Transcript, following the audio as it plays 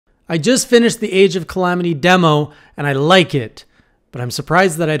I just finished the Age of Calamity demo, and I like it, but I'm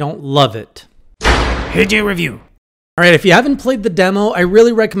surprised that I don't love it. Here's your review. All right, if you haven't played the demo, I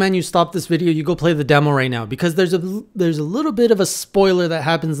really recommend you stop this video, you go play the demo right now, because there's a little bit of a spoiler that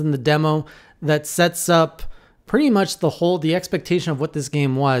happens in the demo that sets up pretty much the expectation of what this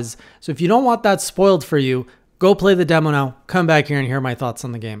game was. So if you don't want that spoiled for you, go play the demo now, come back here and hear my thoughts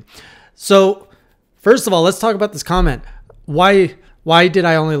on the game. So first of all, let's talk about this comment. Why did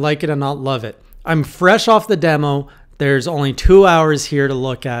I only like it and not love it? I'm fresh off the demo. There's only 2 hours here to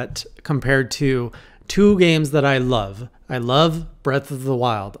look at compared to 2 games that I love. I love Breath of the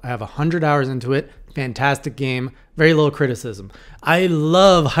Wild. I have 100 hours into it. Fantastic game. Very little criticism. I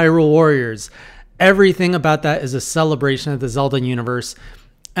love Hyrule Warriors. Everything about that is a celebration of the Zelda universe.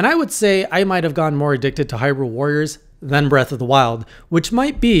 And I would say I might have gotten more addicted to Hyrule Warriors than Breath of the Wild, which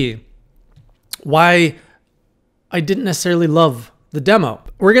might be why I didn't necessarily love the demo.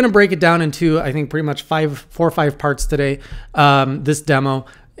 We're going to break it down into, I think, pretty much 4 or 5 parts today, this demo,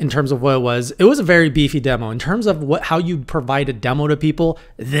 in terms of what it was. It was a very beefy demo. In terms of how you provide a demo to people,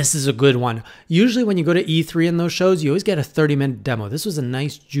 this is a good one. Usually when you go to E3 in those shows, you always get a 30-minute demo. This was a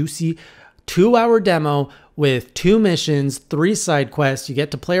nice, juicy 2-hour demo with 2 missions, 3 side quests. You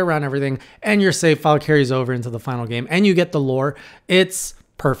get to play around everything, and your save file carries over into the final game, and you get the lore. It's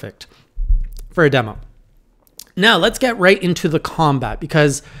perfect for a demo. Now let's get right into the combat,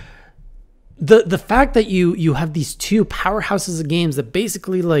 because the fact that you have these 2 powerhouses of games that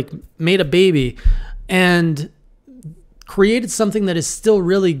basically like made a baby and created something that is still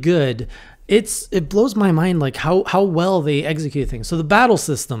really good, it blows my mind like how well they execute things. So the battle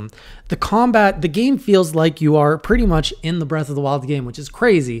system, the combat, the game feels like you are pretty much in the Breath of the Wild game, which is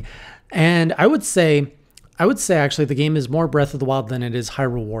crazy. And I would say actually the game is more Breath of the Wild than it is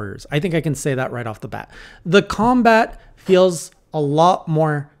Hyrule Warriors. I think I can say that right off the bat. The combat feels a lot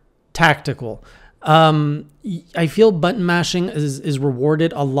more tactical. I feel button mashing is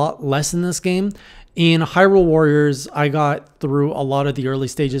rewarded a lot less in this game. In Hyrule Warriors, I got through a lot of the early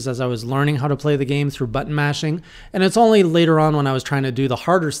stages as I was learning how to play the game through button mashing. And it's only later on when I was trying to do the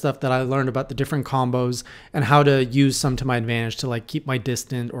harder stuff that I learned about the different combos and how to use some to my advantage to like keep my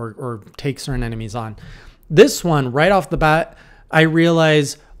distance or take certain enemies on. This one, right off the bat, I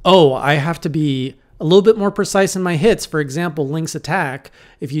realize, oh, I have to be a little bit more precise in my hits. For example, Link's attack,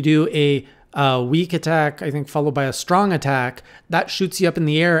 if you do a weak attack, I think followed by a strong attack, that shoots you up in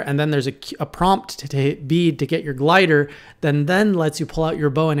the air, and then there's a prompt to hit B to get your glider, then lets you pull out your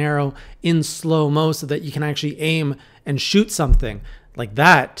bow and arrow in slow-mo so that you can actually aim and shoot something. Like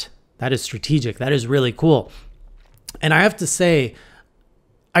that is strategic. That is really cool. And I have to say,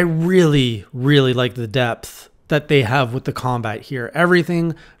 I really, really like the depth that they have with the combat here.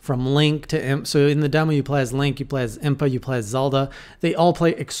 Everything from Link to Imp. So in the demo, you play as Link, you play as Impa, you play as Zelda. They all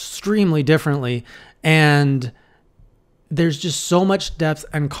play extremely differently. And there's just so much depth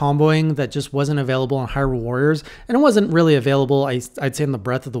and comboing that just wasn't available in Hyrule Warriors. And it wasn't really available, I'd say, in the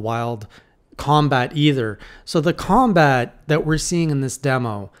Breath of the Wild combat either. So the combat that we're seeing in this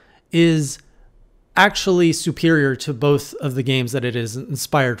demo is actually superior to both of the games that it is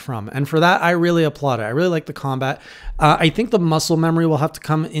inspired from. And for that, I really applaud it. I really like the combat. I think the muscle memory will have to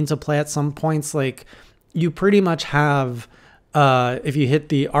come into play at some points. Like, you pretty much have, if you hit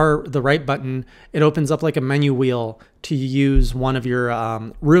the right button, it opens up like a menu wheel to use one of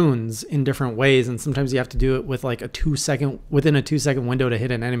your runes in different ways. And sometimes you have to do it with like within a 2-second window to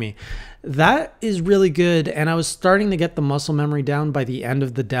hit an enemy. That is really good. And I was starting to get the muscle memory down by the end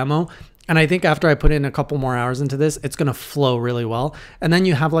of the demo. And I think after I put in a couple more hours into this, it's going to flow really well. And then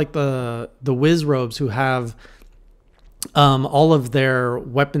you have like the whiz robes who have all of their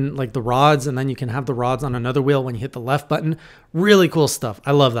weapon, like the rods, and then you can have the rods on another wheel when you hit the left button. Really cool stuff.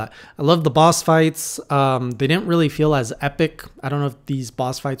 I love that. I love the boss fights. They didn't really feel as epic. I don't know if these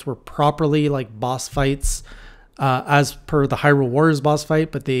boss fights were properly like boss fights as per the Hyrule Warriors boss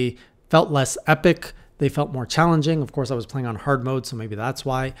fight, but they felt less epic. They felt more challenging. Of course, I was playing on hard mode, so maybe that's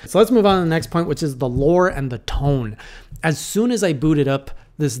why. So let's move on to the next point, which is the lore and the tone. As soon as I booted up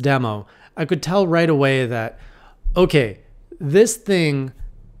this demo, I could tell right away that, okay, this thing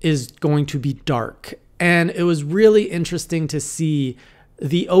is going to be dark. And it was really interesting to see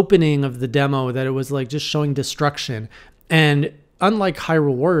the opening of the demo, that it was like just showing destruction. And unlike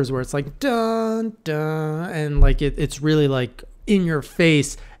Hyrule Warriors, where it's like dun dun, and like it's really like in your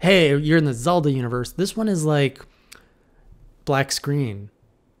face, hey, you're in the Zelda universe. This one is like black screen,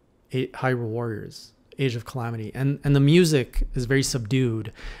 Hyrule Warriors, Age of Calamity. And the music is very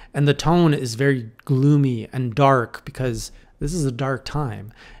subdued. And the tone is very gloomy and dark because this is a dark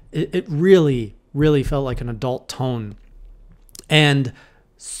time. It really, really felt like an adult tone. And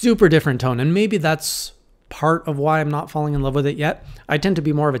super different tone. And maybe that's part of why I'm not falling in love with it yet. I tend to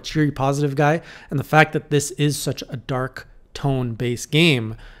be more of a cheery, positive guy. And the fact that this is such a dark tone-based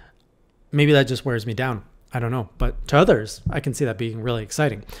game, maybe that just wears me down. I don't know. But to others, I can see that being really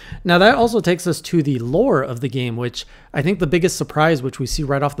exciting. Now, that also takes us to the lore of the game, which I think the biggest surprise, which we see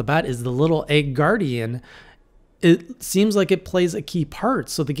right off the bat, is the little egg guardian. It seems like it plays a key part.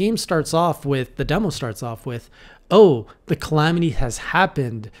 So the game starts off with, the demo starts off with, oh, the calamity has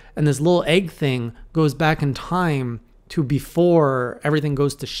happened. And this little egg thing goes back in time to before everything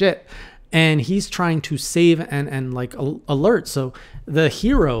goes to shit. And he's trying to save and like alert. So the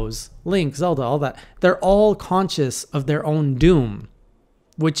heroes, Link, Zelda, all that, they're all conscious of their own doom,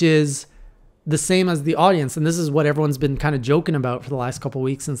 which is the same as the audience. And this is what everyone's been kind of joking about for the last couple of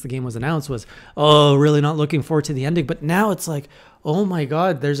weeks since the game was announced was, oh, really not looking forward to the ending. But now it's like, oh my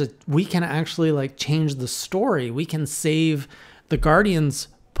God, we can actually like change the story. We can save the Guardians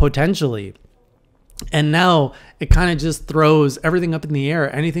potentially. And now it kind of just throws everything up in the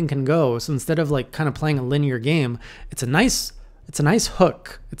air. Anything can go. So instead of like kind of playing a linear game, it's a nice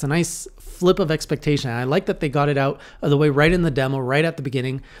hook. It's a nice flip of expectation. And I like that they got it out of the way right in the demo, right at the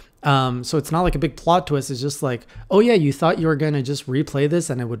beginning. So it's not like a big plot twist. It's just like, oh yeah, you thought you were going to just replay this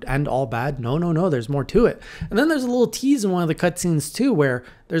and it would end all bad. No, there's more to it. And then there's a little tease in one of the cutscenes too, where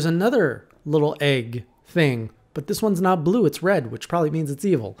there's another little egg thing, but this one's not blue, it's red, which probably means it's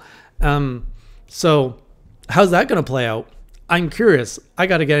evil. So how's that going to play out? I'm curious. I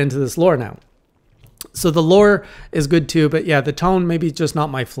got to get into this lore now. So the lore is good too, but yeah, the tone maybe just not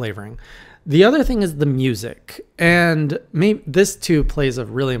my flavoring. The other thing is the music, and maybe this too plays a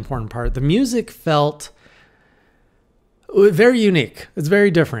really important part. The music felt very unique. It's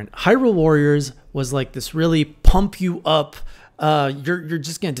very different. Hyrule Warriors was like this really pump you up. You're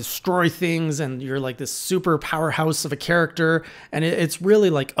just going to destroy things and you're like this super powerhouse of a character. And it's really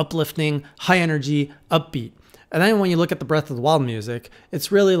like uplifting, high energy, upbeat. And then when you look at the Breath of the Wild music,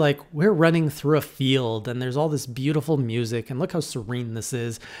 it's really like we're running through a field and there's all this beautiful music and look how serene this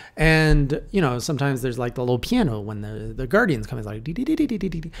is. And, you know, sometimes there's like the little piano when the Guardians come in, like dee, dee, dee, dee, dee, dee,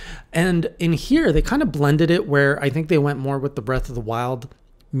 dee. And in here, they kind of blended it where I think they went more with the Breath of the Wild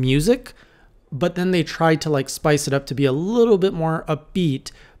music, but then they tried to like spice it up to be a little bit more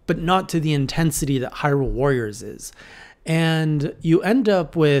upbeat, but not to the intensity that Hyrule Warriors is. And you end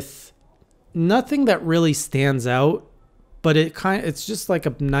up with nothing that really stands out, but it's just like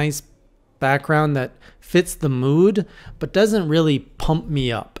a nice background that fits the mood, but doesn't really pump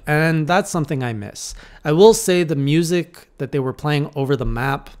me up. And that's something I miss. I will say the music that they were playing over the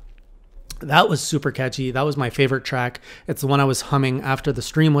map, that was super catchy. That was my favorite track. It's the one I was humming after the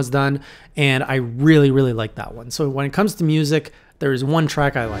stream was done. And I really, really like that one. So when it comes to music, there is one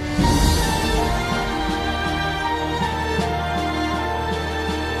track I like.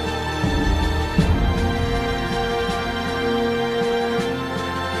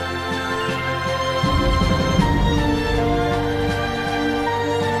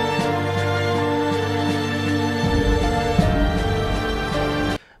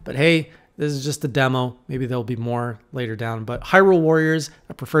 But hey, this is just a demo. Maybe there'll be more later down. But Hyrule Warriors,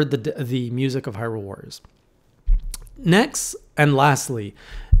 I preferred the music of Hyrule Warriors. Next and lastly,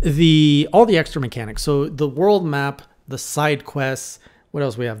 all the extra mechanics. So the world map, the side quests, what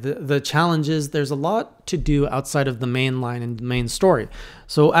else we have? The challenges. There's a lot to do outside of the main line and the main story.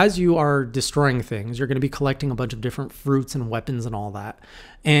 So as you are destroying things, you're going to be collecting a bunch of different fruits and weapons and all that.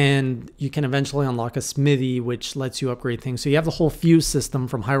 And you can eventually unlock a smithy, which lets you upgrade things. So you have the whole fuse system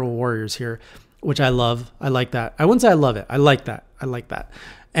from Hyrule Warriors here, which I love. I like that. I wouldn't say I love it. I like that. I like that.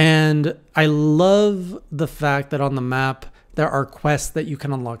 And I love the fact that on the map, there are quests that you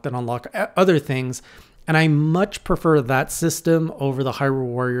can unlock that unlock other things. And I much prefer that system over the Hyrule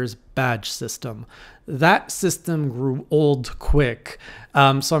Warriors badge system. That system grew old quick.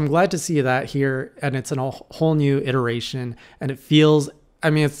 So I'm glad to see that here. And it's a whole new iteration. And it feels, I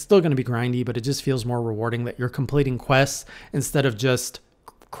mean, it's still going to be grindy, but it just feels more rewarding that you're completing quests instead of just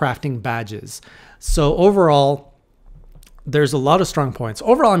crafting badges. So overall, there's a lot of strong points.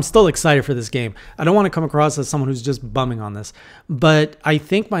 Overall, I'm still excited for this game. I don't want to come across as someone who's just bumming on this. But I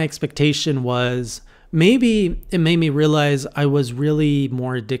think my expectation was, maybe it made me realize I was really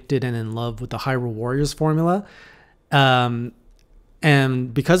more addicted and in love with the Hyrule Warriors formula. And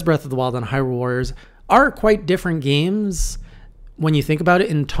because Breath of the Wild and Hyrule Warriors are quite different games, when you think about it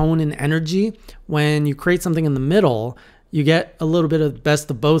in tone and energy, when you create something in the middle, you get a little bit of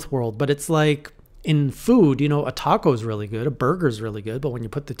best of both worlds. But it's like in food, you know, a taco is really good, a burger is really good, but when you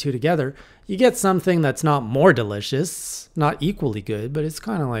put the two together, you get something that's not more delicious, not equally good, but it's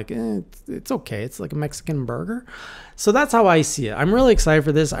kind of like, it's okay. It's like a Mexican burger. So that's how I see it. I'm really excited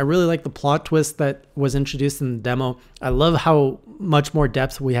for this. I really like the plot twist that was introduced in the demo. I love how much more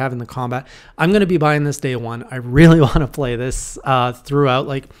depth we have in the combat. I'm going to be buying this day one. I really want to play this throughout.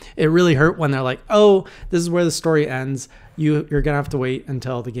 Like, it really hurt when they're like, oh, this is where the story ends. You're going to have to wait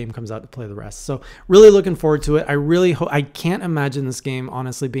until the game comes out to play the rest. So really looking forward to it. I really hope, I can't imagine this game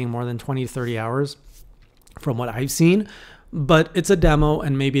honestly being more than 20 to 30 hours from what I've seen, but it's a demo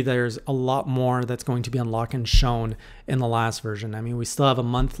and maybe there's a lot more that's going to be unlocked and shown in the last version. I mean, we still have a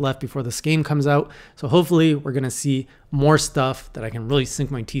month left before this game comes out. So hopefully we're going to see more stuff that I can really sink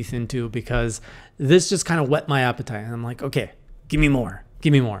my teeth into, because this just kind of whet my appetite. And I'm like, okay, give me more,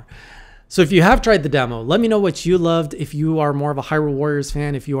 give me more. So if you have tried the demo, let me know what you loved. If you are more of a Hyrule Warriors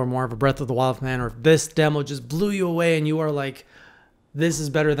fan, if you are more of a Breath of the Wild fan, or if this demo just blew you away and you are like, this is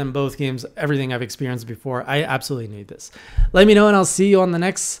better than both games, everything I've experienced before, I absolutely need this. Let me know and I'll see you on the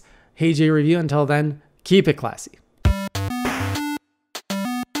next Hey J review. Until then, keep it classy.